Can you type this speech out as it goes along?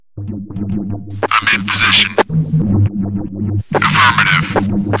Position. Affirmative.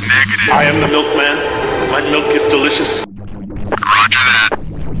 Negative. I am the milkman. My milk is delicious. Roger that.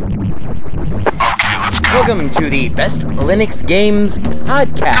 Okay, let's go. Welcome to the Best Linux Games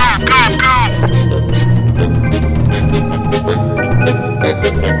Podcast.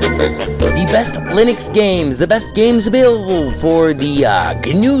 The best Linux games, the best games available for the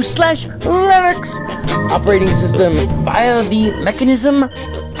GNU/Linux operating system via the mechanism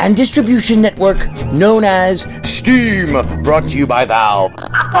and distribution network known as Steam, brought to you by Valve.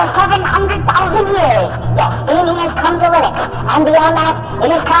 After 700,000 years, yes, gaming has come to Linux, and beyond that, it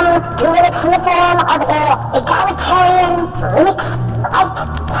has come to Linux in the form of an egalitarian Linux-like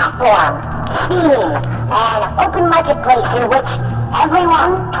platform, Steam, an open marketplace in which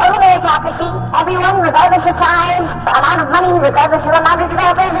everyone, total meritocracy, everyone, regardless of size, amount of money, regardless of amount of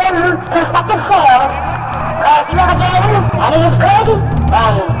developers, and prospective sales, if you have a game, and it is good,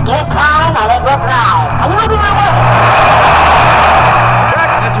 then give it time, and it will thrive, and you will be rewarded.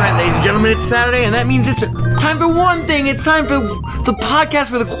 That's right, ladies and gentlemen, it's Saturday, and that means it's time for one thing. It's time for the podcast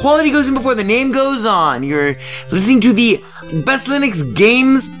where the quality goes in before the name goes on. You're listening to the Best Linux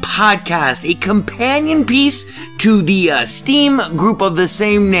Games Podcast, a companion piece to the Steam group of the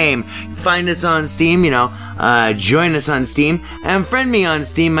same name. Find us on Steam, join us on Steam, and friend me on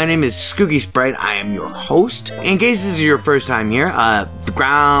Steam. My name is Skooky Sprite. I am your host. In case this is your first time here, the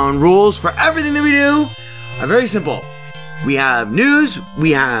ground rules for everything that we do are very simple. We have news, we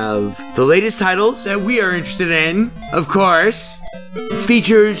have the latest titles that we are interested in, of course,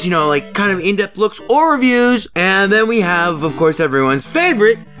 features, kind of in-depth looks or reviews, and then we have, of course, everyone's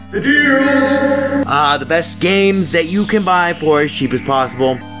favorite, the deals! The best games that you can buy for as cheap as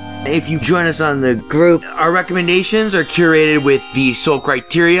possible. If you join us on the group, our recommendations are curated with the sole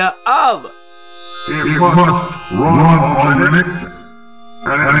criteria of it must run on Linux,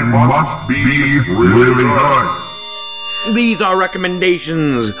 and it must be really good. These are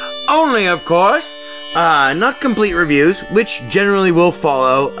recommendations only, of course, not complete reviews, which generally will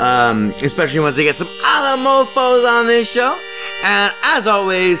follow, especially once they get some other mofos on this show. And as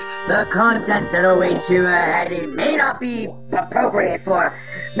always, the content that awaits you ahead may not be appropriate for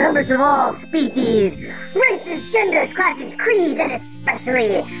members of all species, races, genders, classes, creeds, and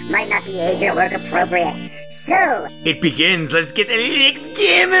especially might not be age or work appropriate. So, it begins. Let's get the Linux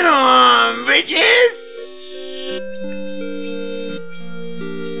gaming on, bitches!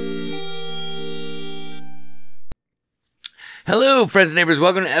 Hello, friends and neighbors.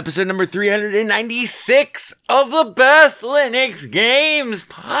 Welcome to episode number 396 of the Best Linux Games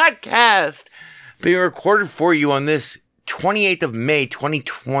Podcast, being recorded for you on this 28th of May,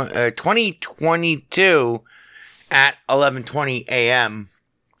 2022 at 11:20 a.m.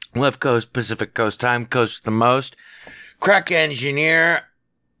 Left Coast, Pacific Coast time, coast the most. Crack engineer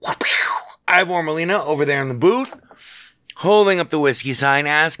Ivor Molina over there in the booth, holding up the whiskey sign,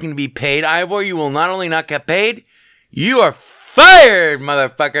 asking to be paid. Ivor, you will not only not get paid, you are fired,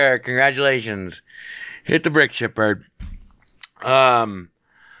 motherfucker. Congratulations. Hit the brick shit, bird. That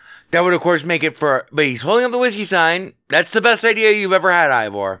would, of course, make it for... But he's holding up the whiskey sign. That's the best idea you've ever had,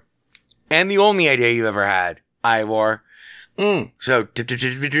 Ivor. And the only idea you've ever had, Ivor. So...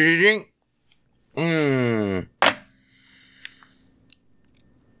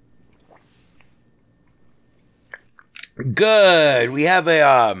 Good. We have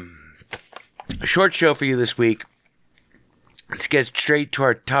a short show for you this week. Let's get straight to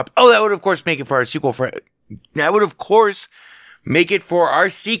our top. Oh, that would, of course, make it for our sequel That would, of course, make it for our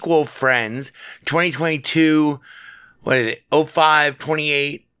sequel friends. 2022, what is it? 05,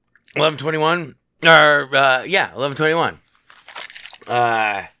 28, 1121? 1121.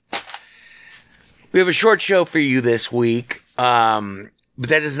 We have a short show for you this week. But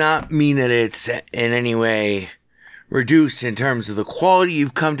that does not mean that it's in any way reduced in terms of the quality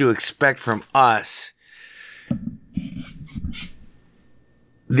you've come to expect from us.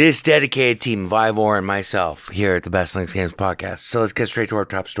 This dedicated team of Ivor and myself here at the Best Linux Games Podcast. So let's get straight to our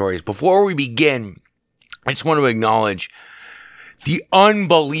top stories. Before we begin, I just want to acknowledge the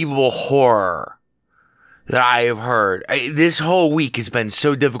unbelievable horror that I have heard. This whole week has been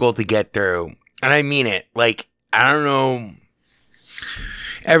so difficult to get through. And I mean it. Like, I don't know.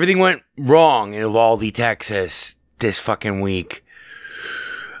 Everything went wrong in Uvalde, Texas this fucking week.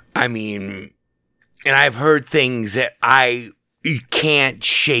 I mean, and I've heard things that I can't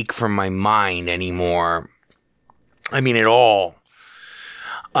shake from my mind anymore. I mean, at all.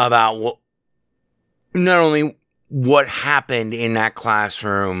 About not only what happened in that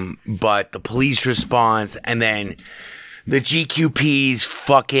classroom, but the police response, and then the GQP's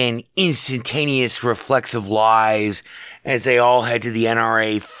fucking instantaneous reflexive lies as they all head to the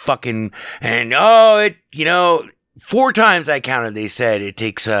NRA fucking, and 4 times I counted, they said it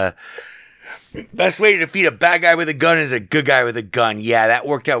takes best way to defeat a bad guy with a gun is a good guy with a gun. Yeah, that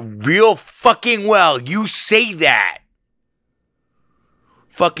worked out real fucking well. You say that.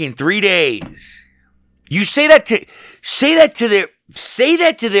 Fucking 3 days. You say that to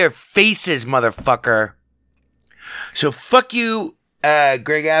their faces, motherfucker. So fuck you,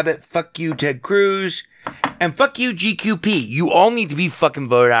 Greg Abbott. Fuck you, Ted Cruz. And fuck you, GQP. You all need to be fucking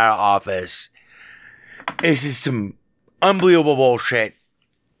voted out of office. This is some unbelievable bullshit.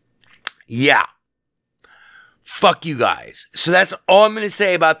 Yeah. Fuck you guys. So that's all I'm going to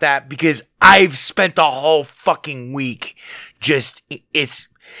say about that, because I've spent the whole fucking week it's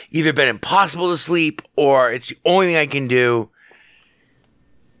either been impossible to sleep or it's the only thing I can do.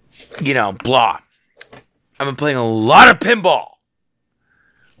 Blah. I've been playing a lot of pinball.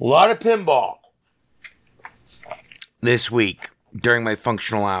 This week during my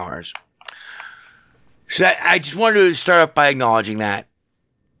functional hours. So I just wanted to start off by acknowledging that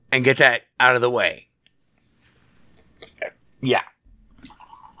and get that out of the way. Yeah.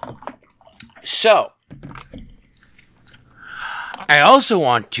 So, I also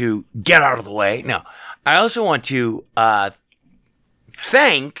want to get out of the way. No, I also want to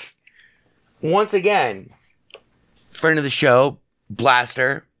thank, once again, friend of the show,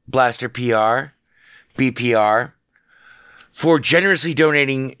 Blaster PR, BPR, for generously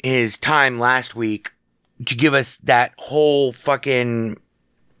donating his time last week to give us that whole fucking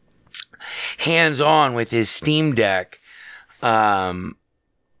hands-on with his Steam Deck. It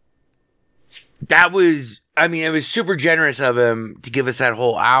was super generous of him to give us that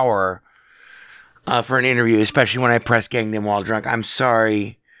whole hour for an interview, especially when I press ganged him while drunk. I'm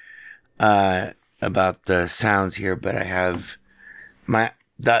sorry about the sounds here, but I have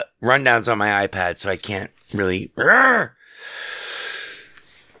the rundowns on my iPad, so I can't really.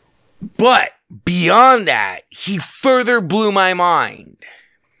 But beyond that, he further blew my mind.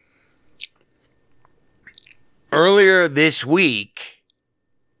 Earlier this week,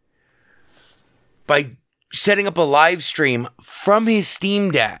 by setting up a live stream from his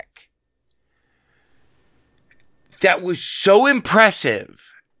Steam Deck that was so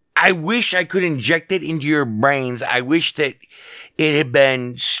impressive. I wish I could inject it into your brains. I wish that it had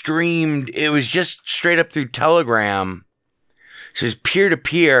been streamed. It was just straight up through Telegram. So it's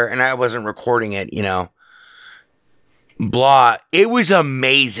peer-to-peer, and I wasn't recording it, Blah. It was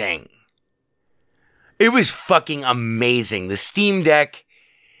amazing. It was fucking amazing. The Steam Deck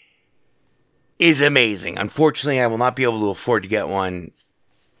is amazing. Unfortunately, I will not be able to afford to get one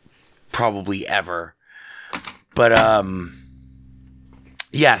probably ever. But,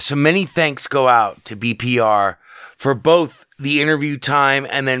 yeah, so many thanks go out to BPR for both the interview time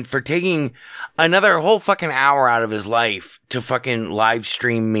and then for taking another whole fucking hour out of his life to fucking live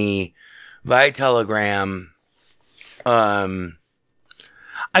stream me via Telegram.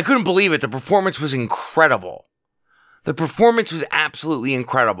 I couldn't believe it. The performance was incredible. The performance was absolutely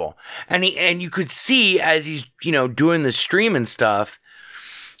incredible. And you could see as he's, doing the stream and stuff,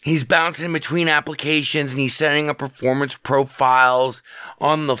 he's bouncing between applications and he's setting up performance profiles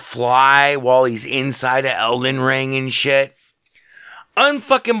on the fly while he's inside of Elden Ring and shit.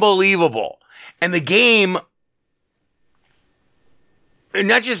 Unfucking believable. And the game,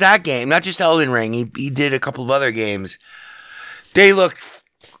 not just that game, not just Elden Ring, he did a couple of other games. They looked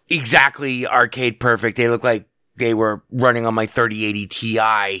exactly arcade perfect. They looked like they were running on my 3080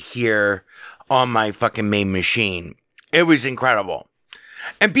 Ti here on my fucking main machine. It was incredible.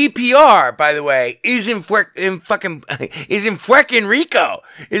 And BPR, by the way, is in Puerto Rico.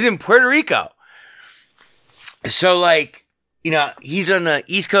 So he's on the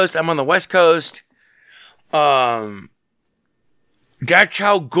East Coast, I'm on the West Coast. That's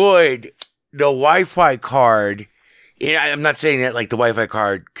how good the Wi-Fi card. I'm not saying that the Wi-Fi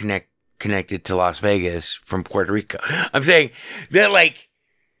card connected to Las Vegas from Puerto Rico. I'm saying that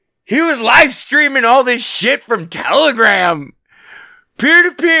he was live streaming all this shit from Telegram, peer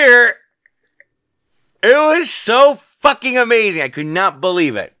to peer. It was so fucking amazing. I could not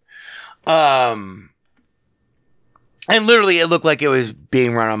believe it. And literally, it looked like it was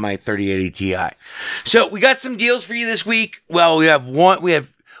being run on my 3080 Ti. So we got some deals for you this week. Well, we have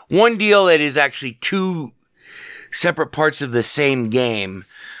one deal that is actually 2 separate parts of the same game.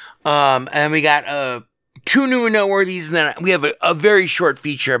 And we got 2 new and noteworthies, and then we have a very short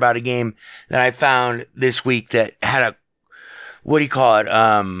feature about a game that I found this week that had a, what do you call it?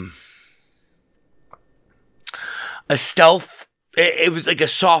 A stealth. It was like a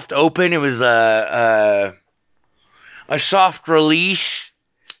soft open. It was a a soft release,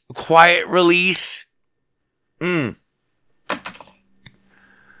 a quiet release. So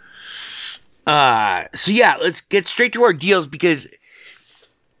yeah, let's get straight to our deals because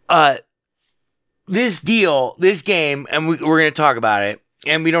this game, and we're going to talk about it,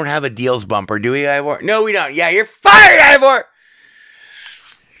 and we don't have a deals bumper, do we, Ivor? No, we don't. Yeah, you're fired, Ivor!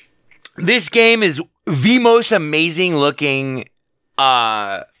 This game is the most amazing looking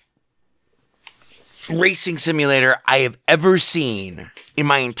racing simulator I have ever seen in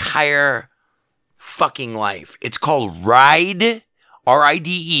my entire fucking life. It's called Ride,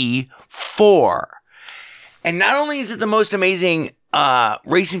 RIDE 4. And not only is it the most amazing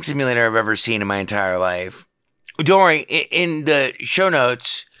racing simulator I've ever seen in my entire life, don't worry, in the show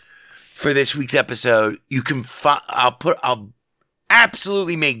notes for this week's episode, you can I'll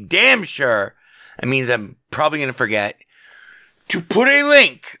absolutely make damn sure, that means I'm probably going to forget, to put a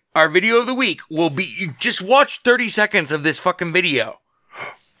link. Our video of the week will be, you just watch 30 seconds of this fucking video.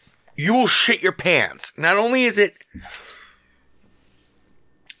 You will shit your pants. Not only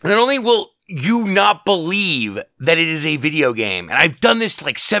will you not believe that it is a video game, and I've done this to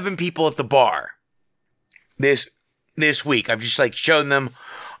like 7 people at the bar this week. I've just like shown them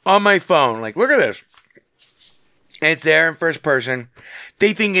on my phone, like, look at this. And it's there in first person.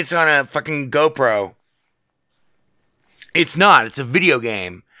 They think it's on a fucking GoPro. It's not. It's a video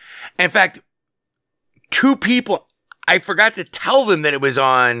game. In fact, 2 people, I forgot to tell them that it was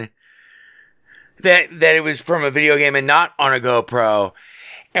on, that it was from a video game and not on a GoPro.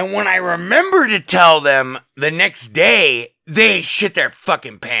 And when I remember to tell them the next day, they shit their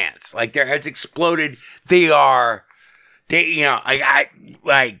fucking pants. Like, their heads exploded.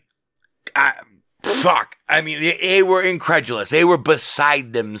 Fuck. I mean, they were incredulous. They were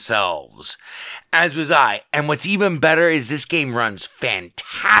beside themselves, as was I. And what's even better is this game runs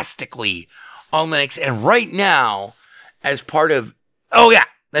fantastically on Linux. And right now, as part of, oh yeah,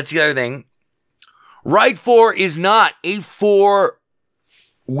 that's the other thing. Ride 4 is not a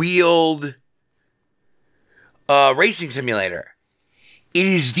 4-wheeled racing simulator. It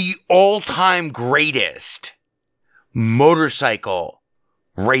is the all-time greatest motorcycle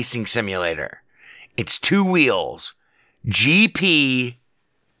racing simulator. It's 2 wheels, GP,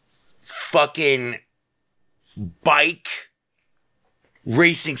 fucking bike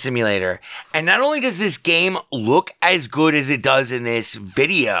racing simulator. And not only does this game look as good as it does in this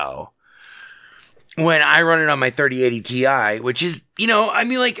video, when I run it on my 3080 Ti, which is, I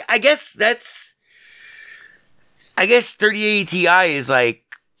guess 3080 Ti is like,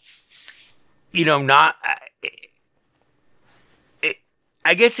 not,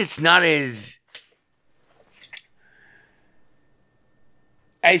 I guess it's not as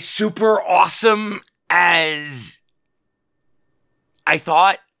super awesome as I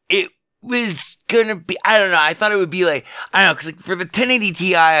thought it was gonna be. I don't know. I thought it would be like, I don't know, because like for the 1080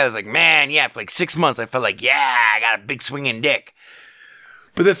 Ti, I was like, man, yeah, for like 6 months, I felt like, yeah, I got a big swinging dick.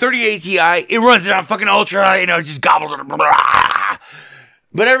 But the 3080 Ti, it runs it on fucking ultra, just gobbles it. Blah.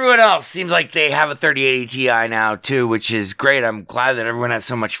 But everyone else seems like they have a 3080 Ti now too, which is great. I'm glad that everyone has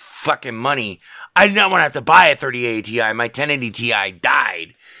so much fucking money. I did not want to have to buy a 3080 Ti. My 1080 Ti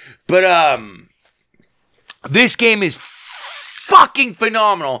died. But this game is fucking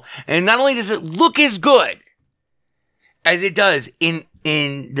phenomenal. And not only does it look as good as it does in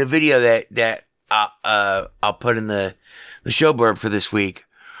the video that I'll put in the show blurb for this week,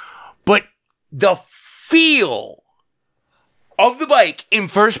 but the feel of the bike in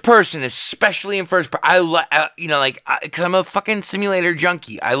first person, especially in first person, because I'm a fucking simulator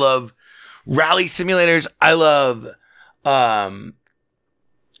junkie. I love rally simulators. I love flight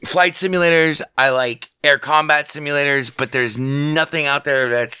simulators. I like air combat simulators, but there's nothing out there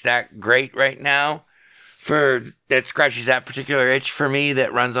that's that great right now that scratches that particular itch for me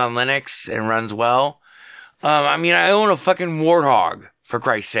that runs on Linux and runs well. I own a fucking Warthog, for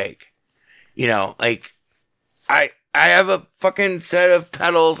Christ's sake. I have a fucking set of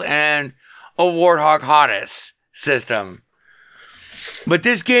pedals and a Warthog Hottest system. But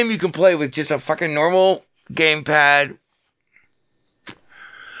this game you can play with just a fucking normal gamepad.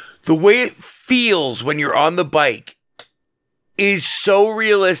 The way it feels when you're on the bike is so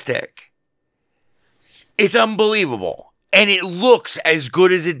realistic. It's unbelievable. And it looks as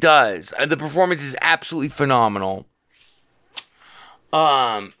good as it does. And the performance is absolutely phenomenal.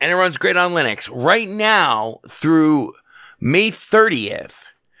 And it runs great on Linux. Right now, through May 30th,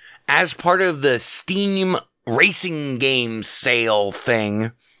 as part of the Steam racing game sale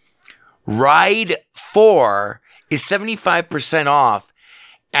thing, Ride 4 is 75% off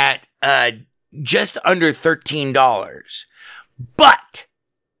at just under $13. But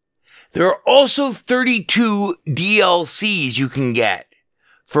There are also 32 DLCs you can get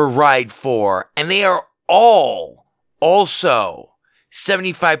for Ride 4, and they are all also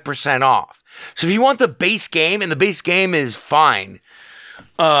 75% off. So if you want the base game, and the base game is fine,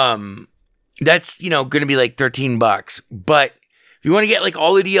 that's, going to be like $13. But if you want to get like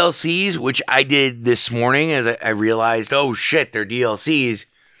all the DLCs, which I did this morning as I realized, oh shit, they're DLCs,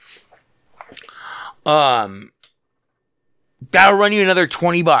 that'll run you another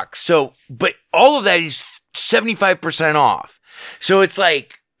 $20. So, but all of that is 75% off. So it's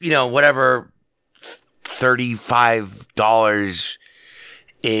like, whatever $35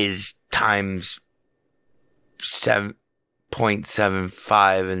 is times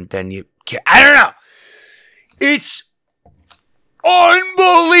 7.75, and then I don't know. It's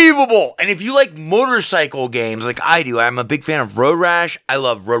unbelievable. And if you like motorcycle games like I do, I'm a big fan of Road Rash. I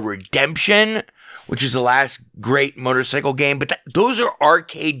love Road Redemption, which is the last great motorcycle game. But those are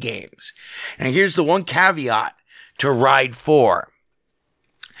arcade games. And here's the one caveat to Ride 4.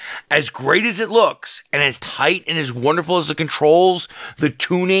 As great as it looks, and as tight and as wonderful as the controls, the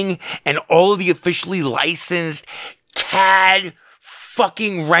tuning, and all of the officially licensed CAD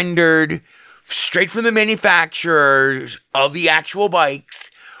fucking rendered straight from the manufacturers of the actual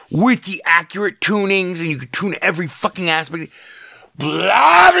bikes with the accurate tunings, and you can tune every fucking aspect.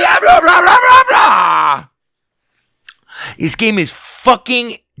 Blah, blah, blah, blah, blah, blah, blah. This game is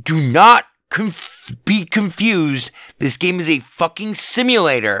fucking, do not be confused. This game is a fucking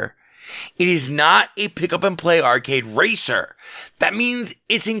simulator. It is not a pick up and play arcade racer. That means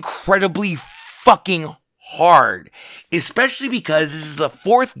it's incredibly fucking hard, especially because this is the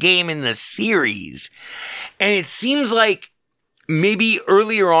fourth game in the series. And it seems like maybe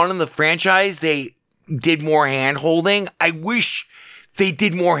earlier on in the franchise, they did more hand holding. I wish they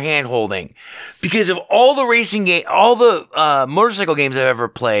did more hand holding, because of all the racing game, all the motorcycle games I've ever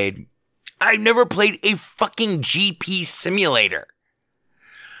played, I've never played a fucking GP simulator.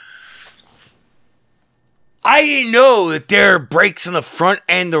 I didn't know that there are brakes on the front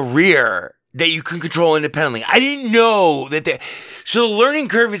and the rear that you can control independently. I didn't know that so the learning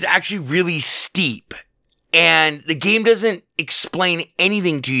curve is actually really steep, and the game doesn't explain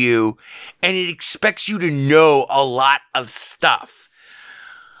anything to you, and it expects you to know a lot of stuff.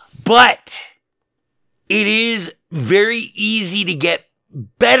 But it is very easy to get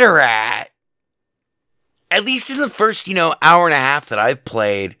better at least in the first, hour and a half that I've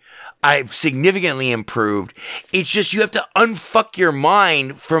played. I've significantly improved. It's just you have to unfuck your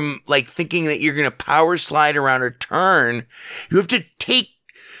mind from like thinking that you're going to power slide around a turn. You have to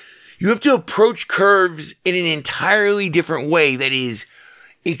approach curves in an entirely different way that is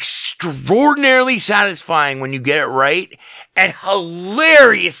extraordinarily satisfying when you get it right, and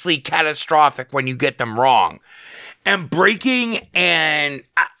hilariously catastrophic when you get them wrong. And braking, and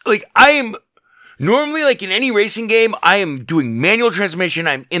I am normally, like in any racing game, I am doing manual transmission.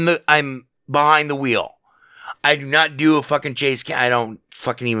 I'm behind the wheel. I do not do a fucking chase cam. I don't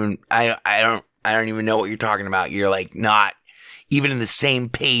even know what you're talking about. You're like not even in the same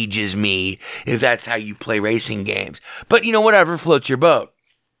page as me if that's how you play racing games. But whatever floats your boat.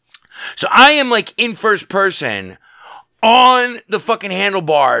 So I am like in first person on the fucking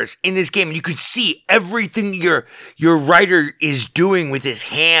handlebars in this game, and you could see everything your rider is doing with his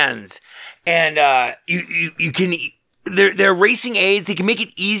hands. And you can, they're racing aids. They can make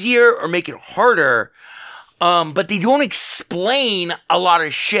it easier or make it harder, but they don't explain a lot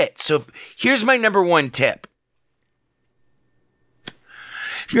of shit. So here's my number one tip.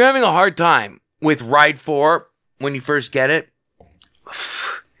 If you're having a hard time with Ride 4 when you first get it,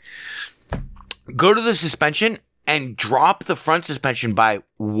 go to the suspension and drop the front suspension by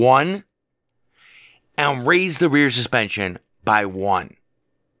 1 and raise the rear suspension by 1.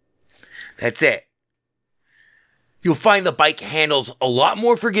 That's it. You'll find the bike handles a lot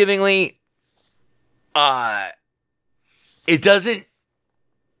more forgivingly. It doesn't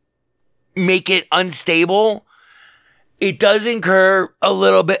make it unstable. It does incur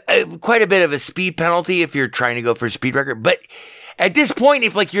quite a bit of a speed penalty if you're trying to go for a speed record. But at this point,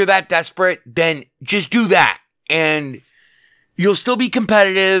 if like you're that desperate, then just do that. And you'll still be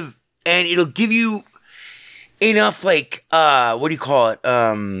competitive, and it'll give you enough room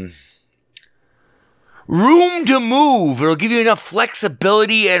to move. It'll give you enough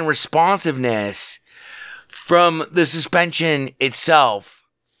flexibility and responsiveness from the suspension itself.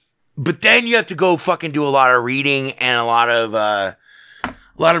 But then you have to go fucking do a lot of reading and a lot of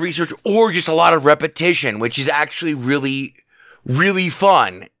research, or just a lot of repetition, which is actually really, really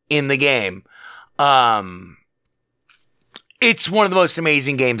fun in the game. It's one of the most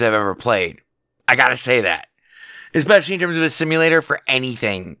amazing games I've ever played. I gotta say that. especially in terms of a simulator for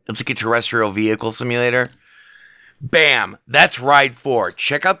anything. It's like a terrestrial vehicle simulator. Bam, that's Ride 4.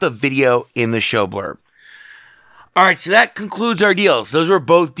 Check out the video in the show blurb. All right, so that concludes our deals. Those were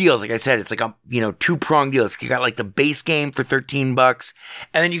both deals. Like I said, it's like a, two-pronged deal. You got like the base game for $13,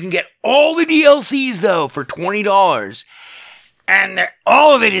 and then you can get all the DLCs though for $20. And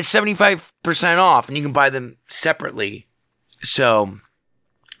all of it is 75% off, and you can buy them separately. So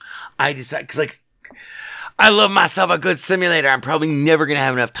I decided, because like I love myself a good simulator. I'm probably never going to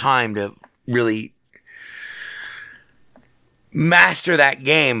have enough time to really master that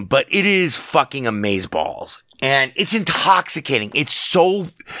game, but it is fucking amazeballs. And it's intoxicating.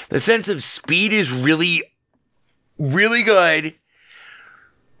 The sense of speed is really, really good.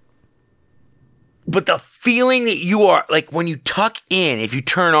 But the feeling that you are, like when you tuck in, if you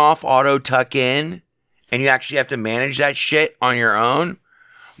turn off auto tuck in, and you actually have to manage that shit on your own,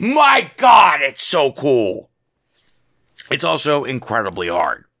 my God, it's so cool. It's also incredibly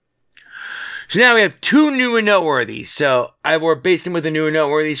hard. So now we have two new and noteworthy. So we're based in with a new and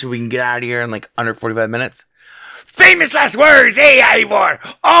noteworthy so we can get out of here in like under 45 minutes. Famous last words, hey Ivor.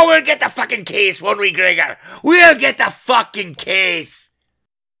 Oh, we'll get the fucking case, won't we, Gregor? We'll get the fucking case.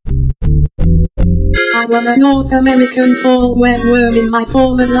 I was a North American fall worm in my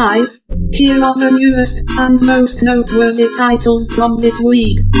former life. Here are the newest and most noteworthy titles from this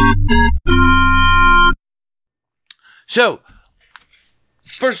week. So,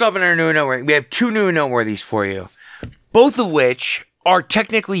 first off in our new and noteworthy, we have two new and noteworthies for you. Both of which are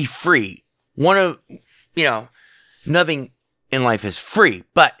technically free. One of, nothing in life is free,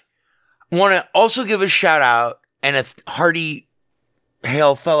 but I want to also give a shout out and a hearty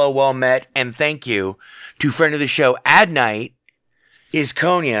hail fellow well met and thank you to friend of the show Adnight is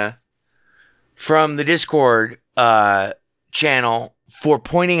Konya from the Discord channel for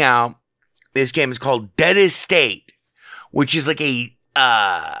pointing out this game is called Dead Estate, which is like a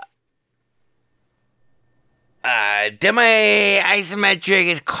demi-isometric,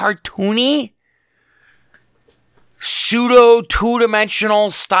 it's cartoony, pseudo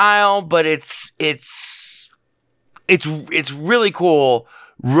two-dimensional style, but it's really cool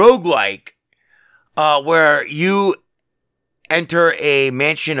roguelike, where you enter a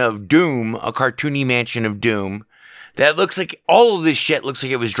mansion of doom, a cartoony mansion of doom that looks like all of this shit looks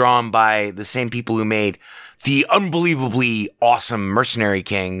like it was drawn by the same people who made the unbelievably awesome Mercenary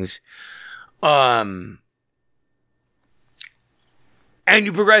Kings. And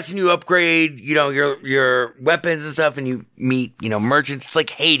you progress and you upgrade, your weapons and stuff, and you meet, merchants. It's like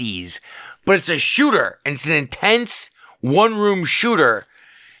Hades, but it's a shooter, and it's an intense one-room shooter,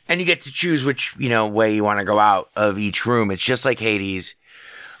 and you get to choose which, way you want to go out of each room. It's just like Hades,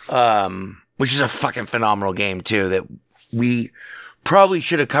 which is a fucking phenomenal game, too, that we probably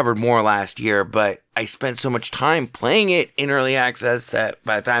should have covered more last year, but I spent so much time playing it in early access that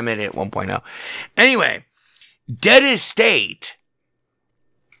by the time it hit 1.0. Anyway, Dead Estate,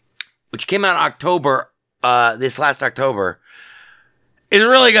 which came out in October, this last October, is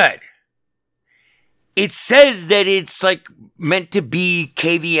really good. It says that it's like meant to be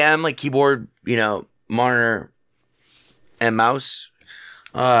KVM, like keyboard, monitor and mouse.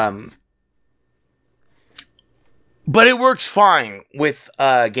 But it works fine with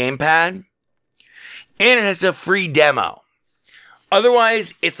gamepad. And it has a free demo.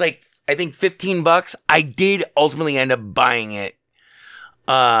 Otherwise, it's like, I think $15. I did ultimately end up buying it.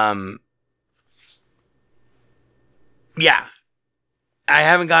 Yeah. I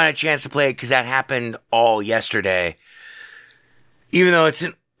haven't gotten a chance to play it because that happened all yesterday. Even though it's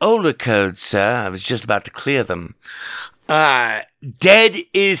an older code, sir. I was just about to clear them. Dead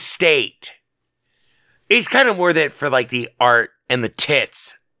Estate. It's kind of worth it for like the art and the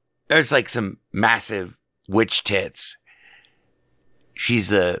tits. There's like some massive witch tits. She's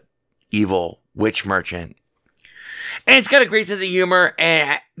the evil witch merchant. And it's got a great sense of humor,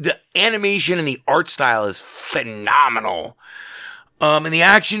 and the animation and the art style is phenomenal. And the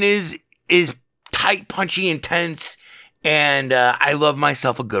action is tight, punchy, intense, and I love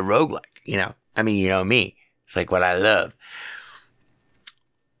myself a good roguelike, me. It's like what I love.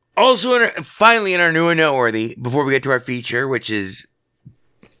 Also, finally in our new and noteworthy, before we get to our feature, which is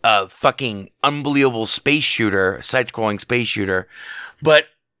a fucking unbelievable space shooter, side-scrolling space shooter, but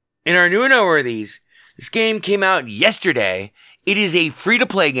in our new and noteworthies, this game came out yesterday. It is a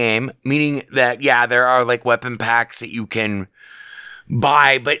free-to-play game, meaning that, there are like weapon packs that you can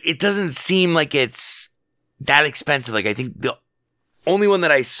buy, but it doesn't seem like it's that expensive. Like, I think the only one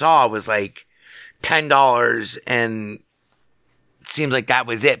that I saw was like $10, and it seems like that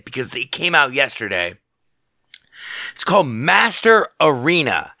was it because it came out yesterday. It's called Master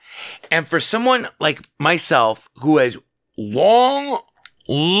Arena, And for someone like myself who has long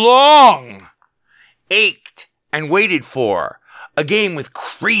ached and waited for a game with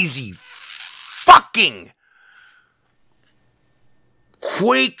crazy fucking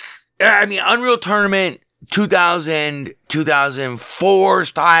Unreal Tournament 2004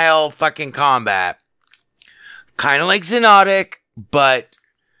 style fucking combat. Kind of like Xenotic, but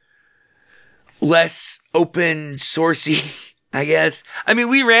less open sourcey, I guess. I mean,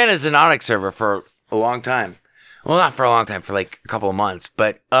 we ran a Xenotic server for a long time. Well, not for a long time, for like a couple of months,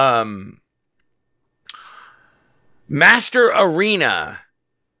 but Master Arena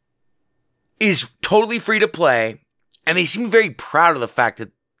is totally free to play, and they seem very proud of the fact that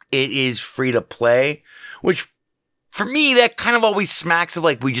it is free to play, which for me, that kind of always smacks of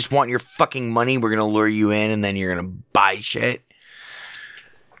like, we just want your fucking money, we're gonna lure you in, and then you're gonna buy shit.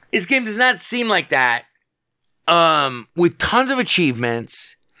 This game does not seem like that, with tons of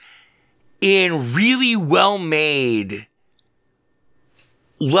achievements, in really well-made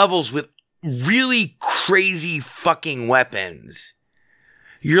levels with really crazy fucking weapons.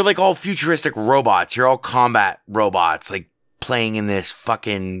 You're like all futuristic robots. You're all combat robots, like playing in this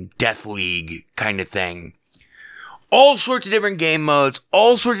fucking Death League kind of thing. All sorts of different game modes,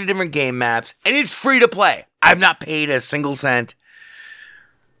 all sorts of different game maps, and it's free to play. I've not paid a single cent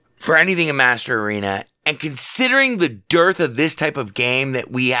for anything in Master Arena. And considering the dearth of this type of game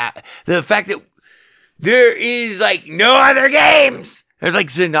that we have, the fact that there is like no other games. There's like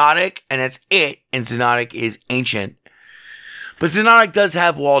Xenotic, and that's it. And Xenotic is ancient. But Xenotic does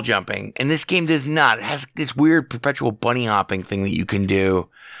have wall jumping, and this game does not. It has this weird perpetual bunny hopping thing that you can do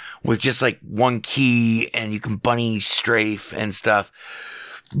with just like one key, and you can bunny strafe and stuff.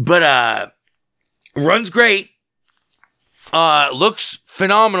 But runs great. Looks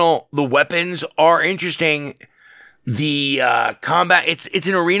phenomenal. The weapons are interesting. The combat, it's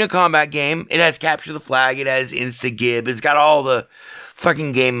an arena combat game. It has Capture the Flag. It has Insta-Gib. It's got all the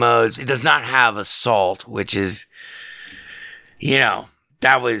fucking game modes. It does not have Assault, which is,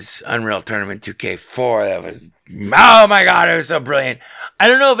 that was Unreal Tournament 2K4. That was, oh my God, it was so brilliant. I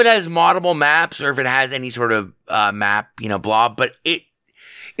don't know if it has moddable maps or if it has any sort of map, blob, but it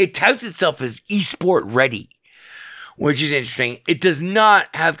touts itself as esport ready, which is interesting. It does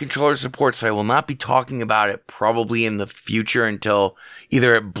not have controller support, so I will not be talking about it probably in the future until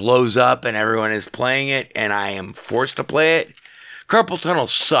either it blows up and everyone is playing it and I am forced to play it. Carpal Tunnel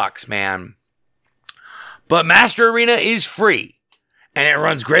sucks, man. But Master Arena is free, and it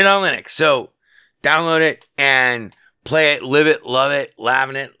runs great on Linux. So download it and play it, live it, love it,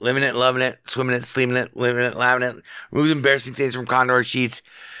 laughing it, living it, loving it, swimming it, sleeping it, living it, laughing it. Removes embarrassing stains from Condor sheets.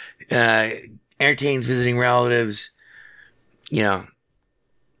 Entertains visiting relatives. Turns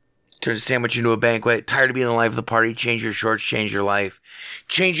a sandwich into a banquet. Tired of being the life of the party? Change your shorts, change your life.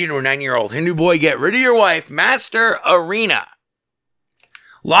 Change into a 9-year-old Hindu boy. Get rid of your wife. Master Arena.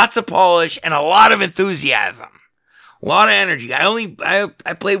 Lots of polish and a lot of enthusiasm. A lot of energy. I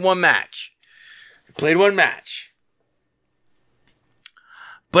played one match.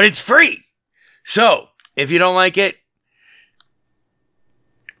 But it's free. So, if you don't like it,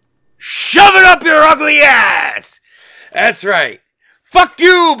 shove it up your ugly ass. That's right. Fuck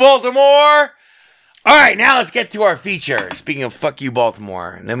you, Baltimore. All right, now let's get to our feature. Speaking of fuck you,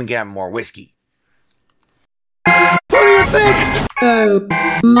 Baltimore, and then we can have more whiskey. Oh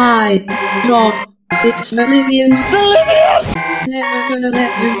my God. It's Bolivians. Never gonna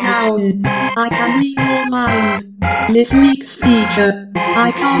let you down. I can read your mind. This week's feature.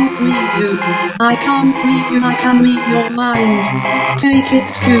 I can't read you. I can read your mind. Take it,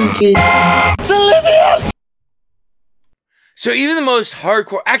 Kooky. So even the most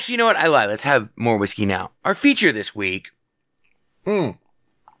hardcore... Actually, you know what? I lied. Let's have more whiskey now. Our feature this week...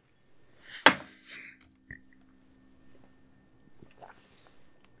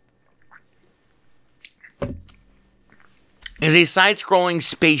 is a side-scrolling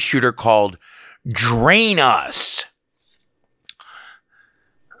space shooter called Drain Us.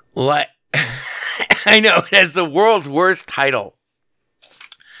 I know, it has the world's worst title.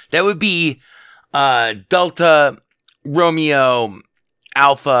 That would be Delta, Romeo,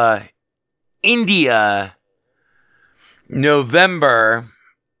 Alpha, India, November,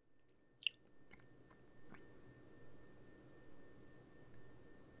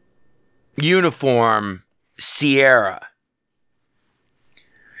 Uniform, Sierra.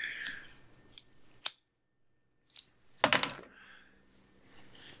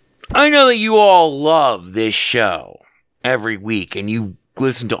 I know that you all love this show every week, and you've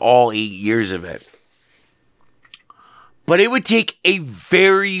listened to all 8 years of it. But it would take a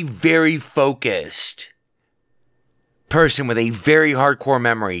very, very focused person with a very hardcore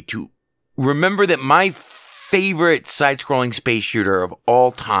memory to remember that my favorite side-scrolling space shooter of all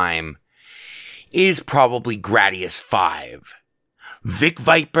time is probably Gradius 5. Vic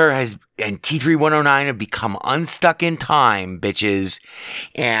Viper and T3109 have become unstuck in time, bitches,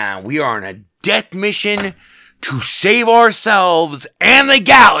 and we are on a death mission to save ourselves and the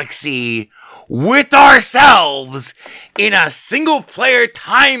galaxy with ourselves in a single-player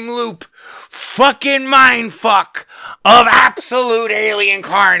time loop fucking mindfuck of absolute alien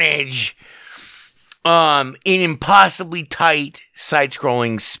carnage in impossibly tight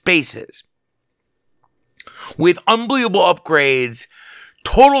side-scrolling spaces. With unbelievable upgrades,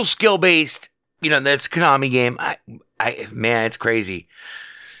 total skill-based, that's a Konami game. Man, it's crazy.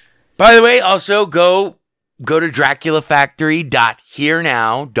 By the way, also go to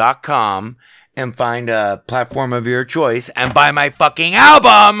DraculaFactory.hearnow.com and find a platform of your choice and buy my fucking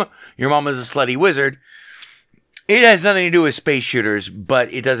album, Your Mom is a Slutty Wizard. It has nothing to do with space shooters,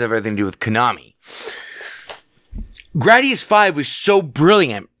 but it does have everything to do with Konami. Gradius 5 was so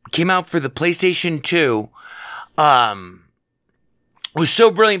brilliant. Came out for the PlayStation 2. Was so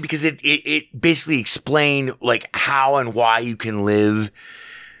brilliant because it basically explained like how and why you can live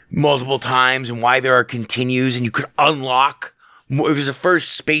multiple times and why there are continues and you could unlock more. It was the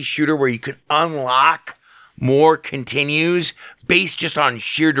first space shooter where you could unlock more continues based just on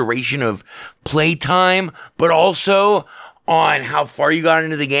sheer duration of playtime, but also on how far you got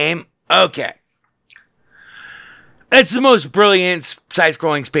into the game. Okay. It's the most brilliant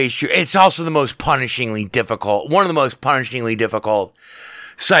side-scrolling space shooter. It's also the most punishingly difficult, one of the most punishingly difficult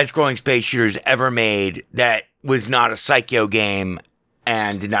side-scrolling space shooters ever made that was not a Psycho game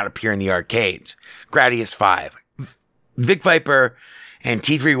and did not appear in the arcades. Gradius 5. Vic Viper and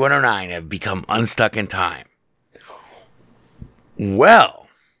T3109 have become unstuck in time. Well,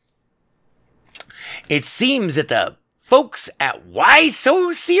 it seems that the folks at Why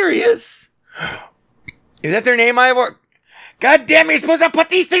So Serious... Is that their name, Ivor? God damn it, you're supposed to put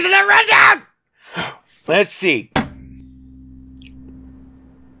these things in a rundown! Let's see.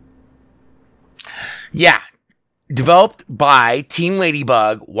 Yeah. Developed by Team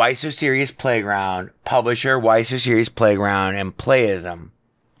Ladybug, Why So Serious Playground, publisher, Why So Serious Playground, and Playism.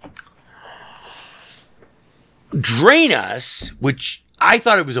 Drain Us, which I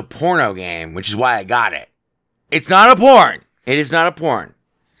thought it was a porno game, which is why I got it. It's not a porn. It is not a porn.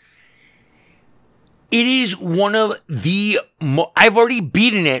 It is one of the... I've already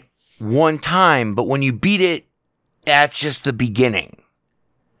beaten it one time, but when you beat it, that's just the beginning.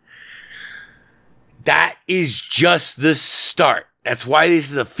 That is just the start. That's why this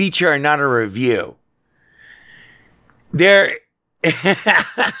is a feature and not a review.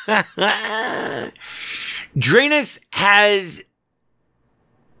 Drainus has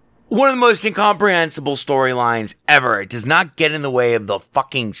one of the most incomprehensible storylines ever. It does not get in the way of the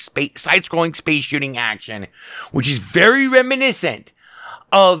fucking side-scrolling space shooting action, which is very reminiscent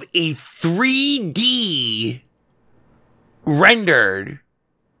of a 3D rendered,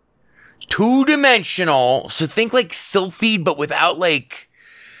 two-dimensional, so think like Sylphid, but without like,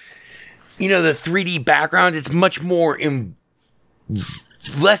 the 3D background. It's much more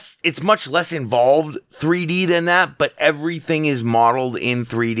it's much less involved 3D than that, but everything is modeled in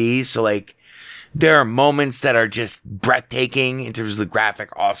 3D. So like there are moments that are just breathtaking in terms of the graphic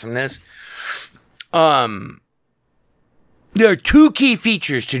awesomeness. There are two key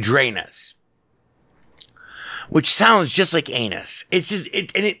features to Drain Us, which sounds just like anus. It's just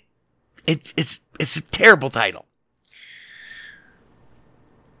it's a terrible title.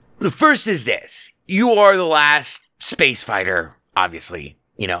 The first is this: you are the last space fighter. Obviously,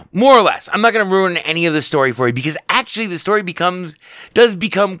 more or less. I'm not going to ruin any of the story for you because actually the story does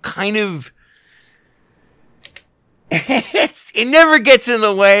become kind of, it never gets in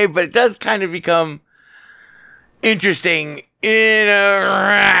the way, but it does kind of become interesting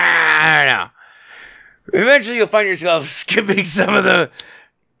I don't know. Eventually you'll find yourself skipping some of the,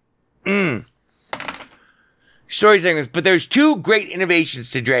 story segments, but there's two great innovations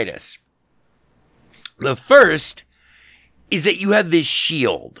to Drain Us. The first is that you have this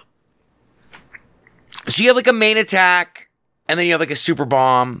shield. So you have like a main attack, and then you have like a super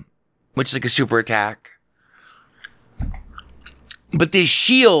bomb, which is like a super attack. But this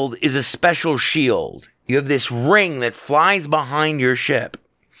shield is a special shield. You have this ring that flies behind your ship.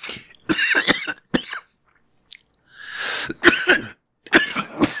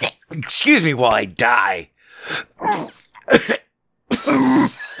 Excuse me while I die.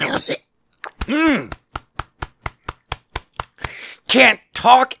 Can't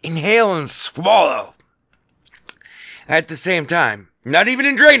talk, inhale, and swallow at the same time. Not even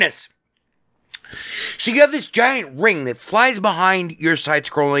in Drain Us. So you have this giant ring that flies behind your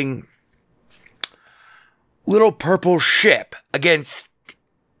side-scrolling little purple ship against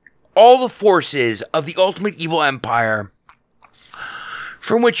all the forces of the ultimate evil empire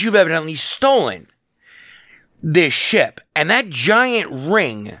from which you've evidently stolen this ship. And that giant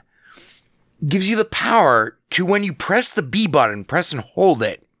ring gives you the power to, when you press the B button, press and hold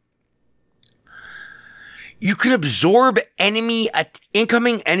it, you can absorb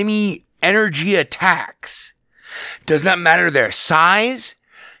incoming enemy energy attacks. Does not matter their size,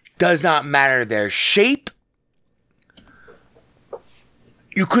 does not matter their shape.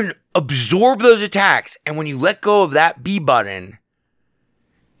 You can absorb those attacks, and when you let go of that B button,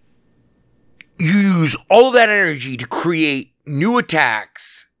 you use all of that energy to create new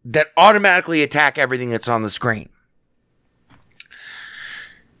attacks that automatically attack everything that's on the screen.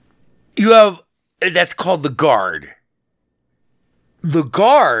 That's called the Guard. The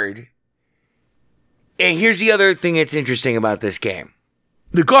Guard, and here's the other thing that's interesting about this game.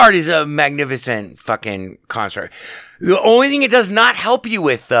 The Guard is a magnificent fucking construct. The only thing it does not help you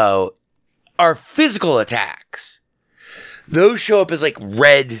with, though, are physical attacks. Those show up as like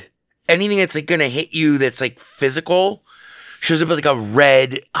red. Anything that's like gonna hit you that's like physical shows up as like a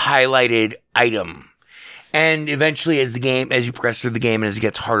red highlighted item. And eventually, as you progress through the game and as it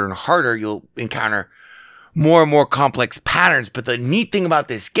gets harder and harder, you'll encounter more and more complex patterns. But the neat thing about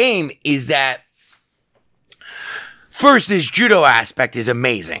this game is that, first, this judo aspect is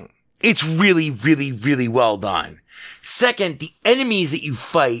amazing. It's really, really, really well done. Second, the enemies that you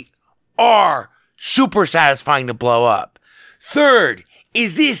fight are super satisfying to blow up. Third,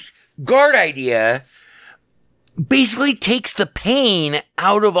 is this Guard idea basically takes the pain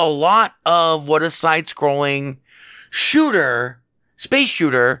out of a lot of what a side-scrolling space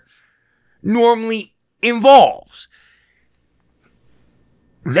shooter, normally involves.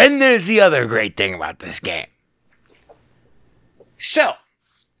 Then there's the other great thing about this game. So,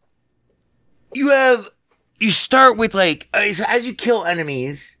 you start with as you kill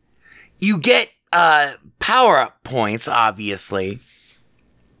enemies, you get power-up points, obviously.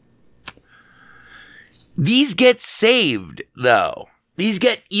 These get saved, though. These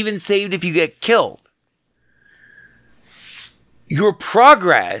get even saved if you get killed. Your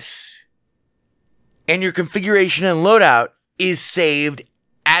progress and your configuration and loadout is saved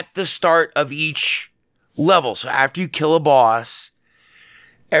at the start of each level. So after you kill a boss,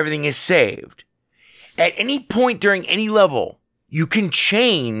 everything is saved. At any point during any level, you can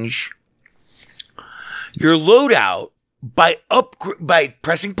change your loadout by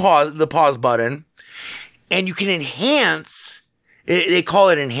pressing the pause button, and you can enhance. They call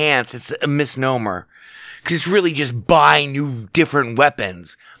it enhance. It's a misnomer because it's really just buy new different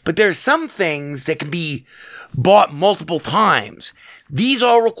weapons. But there's some things that can be bought multiple times. These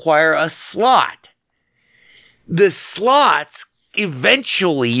all require a slot. The slots,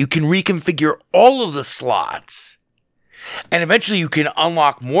 eventually you can reconfigure all of the slots, and eventually you can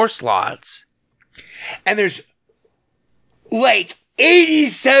unlock more slots. And there's like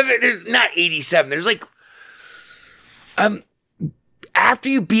 87, not 87, there's like, after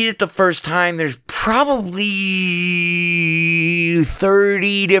you beat it the first time, there's probably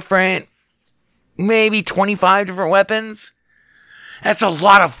 30 different, maybe 25 different weapons. That's a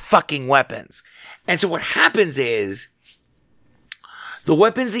lot of fucking weapons. And so what happens is, the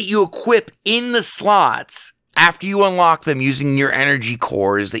weapons that you equip in the slots, after you unlock them using your energy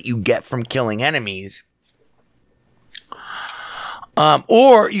cores that you get from killing enemies,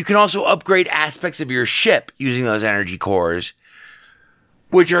 or you can also upgrade aspects of your ship using those energy cores,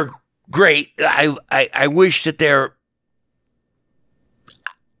 which are great. I wish that they're,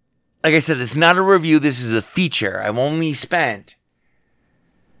 like I said, it's not a review, this is a feature. I've only spent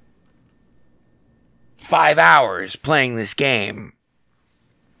 5 hours playing this game.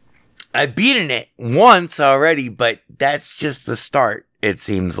 I've beaten it once already, but that's just the start, it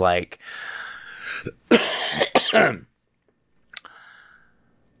seems like.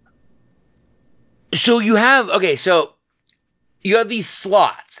 So you have these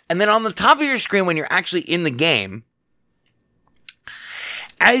slots, and then on the top of your screen when you're actually in the game,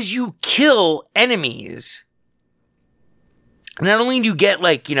 as you kill enemies, not only do you get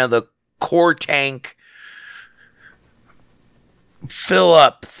the core tank fill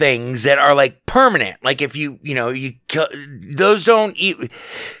up things that are permanent, if you kill, those don't eat.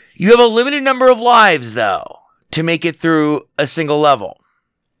 You have a limited number of lives though to make it through a single level.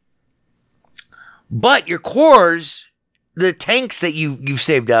 But your cores, the tanks that you've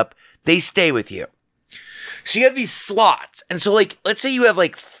saved up, they stay with you. So you have these slots. And so let's say you have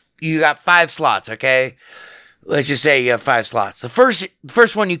you got 5 slots, okay? let's just say you have 5 slots. The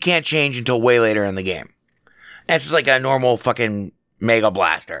first one you can't change until way later in the game. That's just like a normal fucking Mega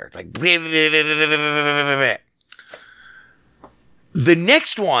Blaster. It's like... The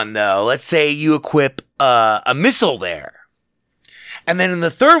next one, though, let's say you equip a missile there. And then in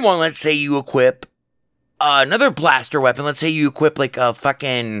the third one, let's say you equip another blaster weapon. Let's say you equip like a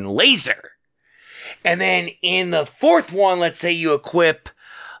fucking laser. And then in the fourth one, let's say you equip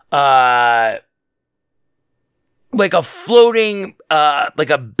like a floating, like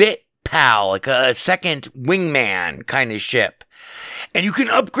a bit pal, like a second wingman kind of ship. And you can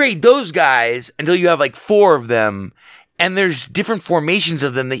upgrade those guys until you have like 4 of them. And there's different formations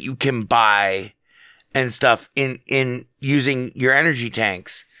of them that you can buy and stuff in using your energy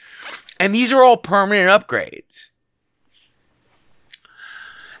tanks. And these are all permanent upgrades.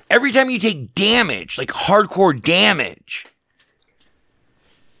 Every time you take damage, like hardcore damage,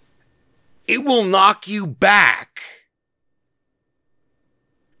 it will knock you back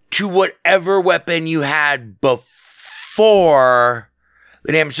to whatever weapon you had before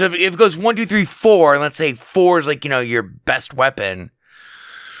the damage. So if it goes 1, 2, 3, 4, and let's say 4 is like, your best weapon,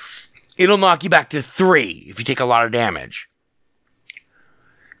 it'll knock you back to 3 if you take a lot of damage.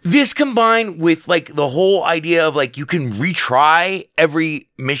 This combined with like the whole idea of like you can retry every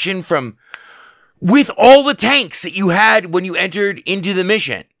mission with all the tanks that you had when you entered into the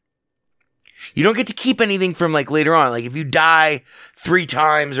mission. You don't get to keep anything from like later on. Like if you die 3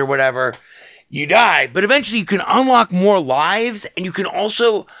 times or whatever, you die, but eventually you can unlock more lives, and you can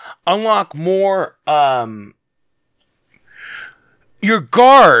also unlock more, your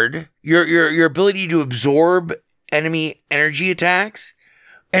guard, your ability to absorb enemy energy attacks,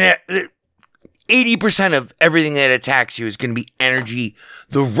 and 80% of everything that attacks you is going to be energy.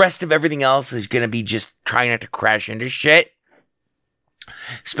 The rest of everything else is going to be just trying not to crash into shit,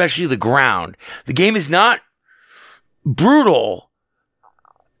 especially the ground. The game is not brutal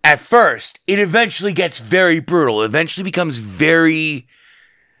at first. It eventually gets very brutal. It eventually becomes very,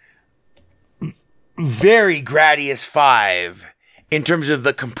 very Gradius 5 in terms of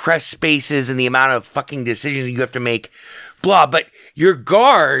the compressed spaces and the amount of fucking decisions you have to make. Blah. But your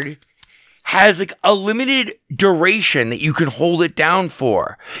guard has like a limited duration that you can hold it down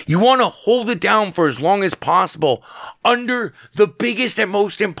for. You want to hold it down for as long as possible under the biggest and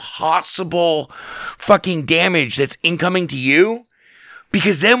most impossible fucking damage that's incoming to you.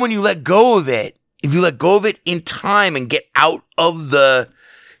 Because then when you let go of it, if you let go of it in time and get out of the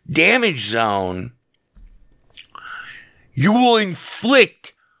damage zone, you will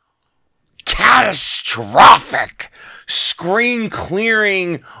inflict catastrophic, screen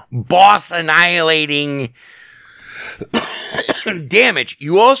clearing, boss annihilating damage.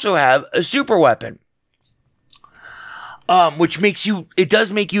 You also have a super weapon, which it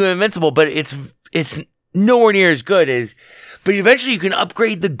does make you invincible, but it's nowhere near as good as. But eventually you can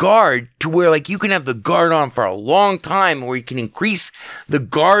upgrade the guard to where like you can have the guard on for a long time, where you can increase the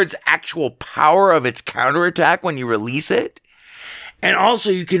guard's actual power of its counterattack when you release it. And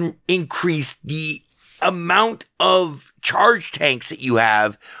also you can increase the amount of charge tanks that you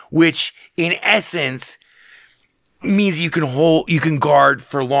have, which in essence means you can guard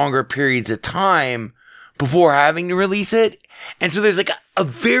for longer periods of time before having to release it. And so there's like a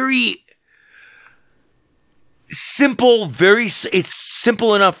very simple, it's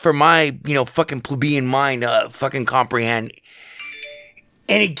simple enough for my, fucking plebeian mind to fucking comprehend.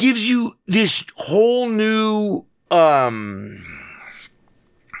 And it gives you this whole new,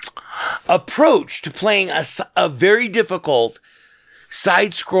 approach to playing a very difficult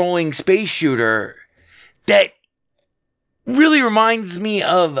side-scrolling space shooter that really reminds me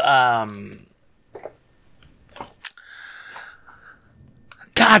of,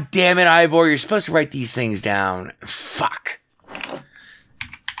 God damn it, Ivor, you're supposed to write these things down. Fuck.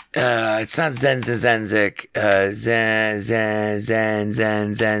 It's not Zenzik.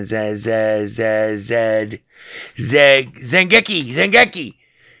 Zengeki.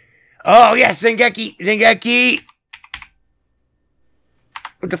 Oh, yes, Zengeki.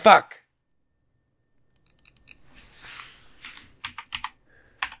 What the fuck?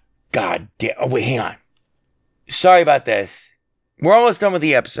 God damn. Oh, wait, hang on. Sorry about this. We're almost done with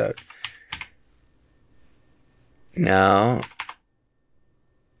the episode. No.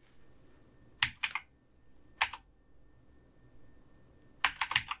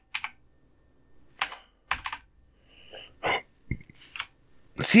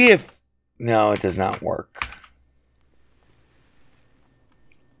 See if... No, it does not work.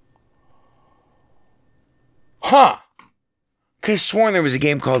 Huh. Could have sworn there was a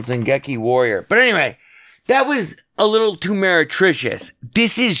game called Zengeki Warrior. But anyway, that was a little too meretricious.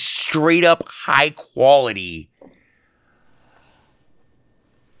 This is straight up high quality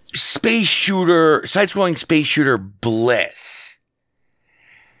side-scrolling space shooter Bliss.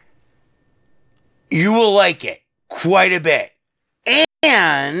 You will like it quite a bit.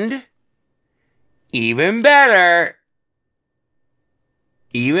 And even better.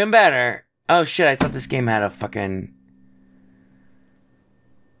 Oh shit, I thought this game had a fucking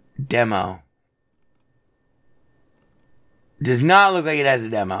demo. Does not look like it has a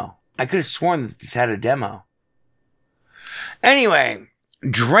demo. I could have sworn that this had a demo. Anyway,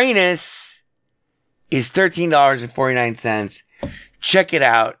 Drainus is $13.49. Check it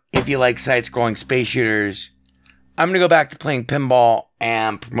out if you like side-scrolling space shooters. I'm going to go back to playing pinball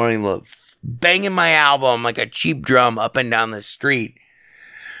and promoting love. Banging my album like a cheap drum up and down the street.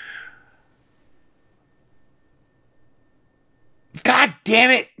 God damn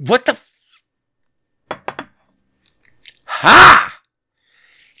it. What the Ha!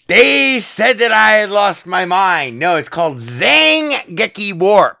 They said that I had lost my mind. No, it's called Zangetsu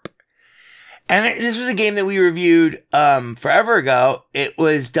Warp. And this was a game that we reviewed forever ago. It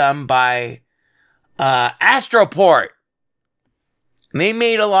was done by Astroport. They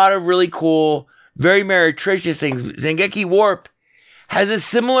made a lot of really cool, very meretricious things. Zangetsu Warp has a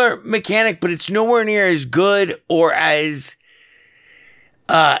similar mechanic, but it's nowhere near as good or as...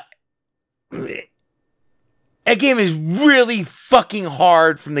 that game is really fucking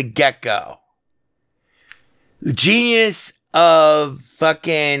hard from the get-go. The genius of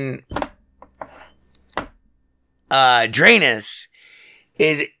fucking Drainus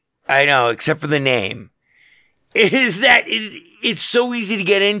is, I know, except for the name, is that it's so easy to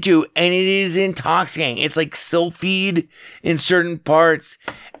get into, and it is intoxicating. It's like Sylphid in certain parts,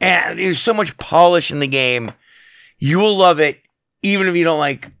 and there's so much polish in the game. You will love it, even if you don't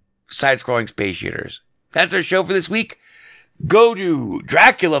like side-scrolling space shooters. That's our show for this week. Go to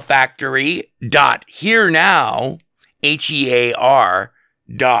DraculaFactory.hearnow, HEAR.now,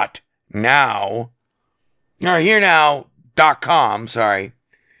 or hearnow.com, sorry.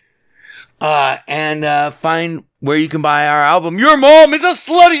 And find where you can buy our album, Your Mom is a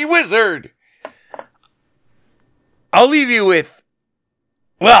Slutty Wizard. I'll leave you with,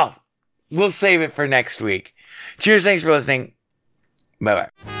 well, we'll save it for next week. Cheers, thanks for listening.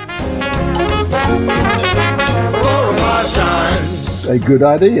 Bye-bye. 4 or 5 times. A good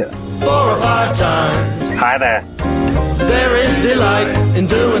idea. 4 or 5 times. Hi there. There is delight in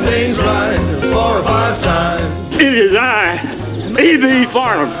doing things right. 4 or 5 times. It is I, E.B.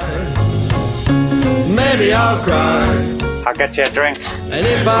 Farnham. Maybe I'll cry. I'll get you a drink. And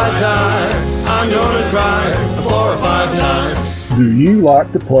if I die, I'm gonna try 4 or 5 times. Do you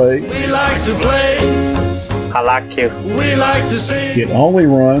like to play? We like to play. I like you. We like to sing. It only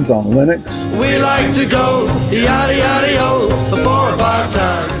runs on Linux. We like to go yada yada yo 4 or 5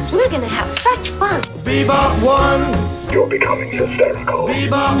 times. We're gonna have such fun. Bebop 1. You're becoming hysterical.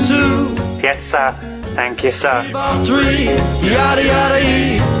 Bebop 2. Yes, sir. Thank you, sir. Bebop 3. Yada yada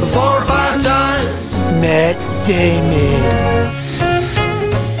e 4 or 5 times. Matt Damon.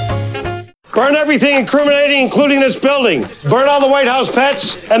 Burn everything incriminating, including this building. Burn all the White House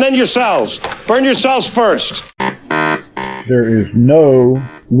pets, and then yourselves. Burn yourselves first. There is no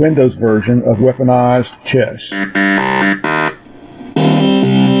Windows version of weaponized chess.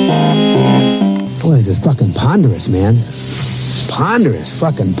 Boy, this is fucking ponderous, man. Ponderous,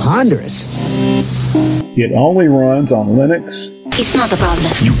 fucking ponderous. It only runs on Linux. It's not a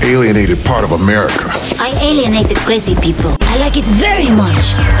problem. You alienated part of America. I alienated crazy people. I like it very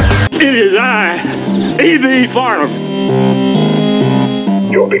much. It is I, E.B. Farnham.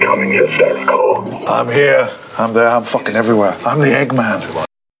 You're becoming hysterical. I'm here. I'm there. I'm fucking everywhere. I'm the Eggman.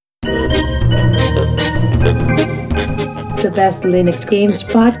 The Best Linux Games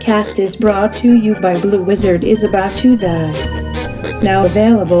podcast is brought to you by Blue Wizard is About to Die. Now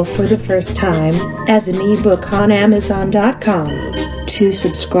available for the first time as an ebook on Amazon.com. To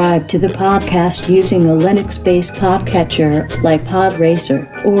subscribe to the podcast using a Linux-based podcatcher like Podracer,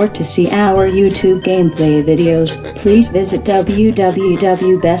 or to see our YouTube gameplay videos, please visit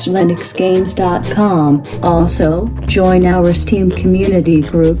www.bestlinuxgames.com. Also, join our Steam community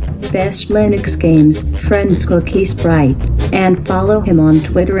group, Best Linux Games, Friends Cookie Sprite, and follow him on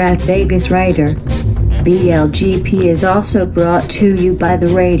Twitter at VegasWriter. BLGP is also brought to you by the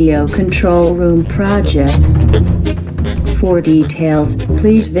Radio Control Room Project. For details,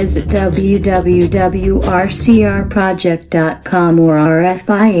 please visit www.rcrproject.com or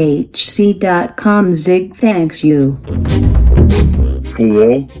rfihc.com. Zig thanks you.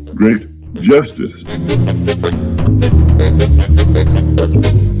 For great justice.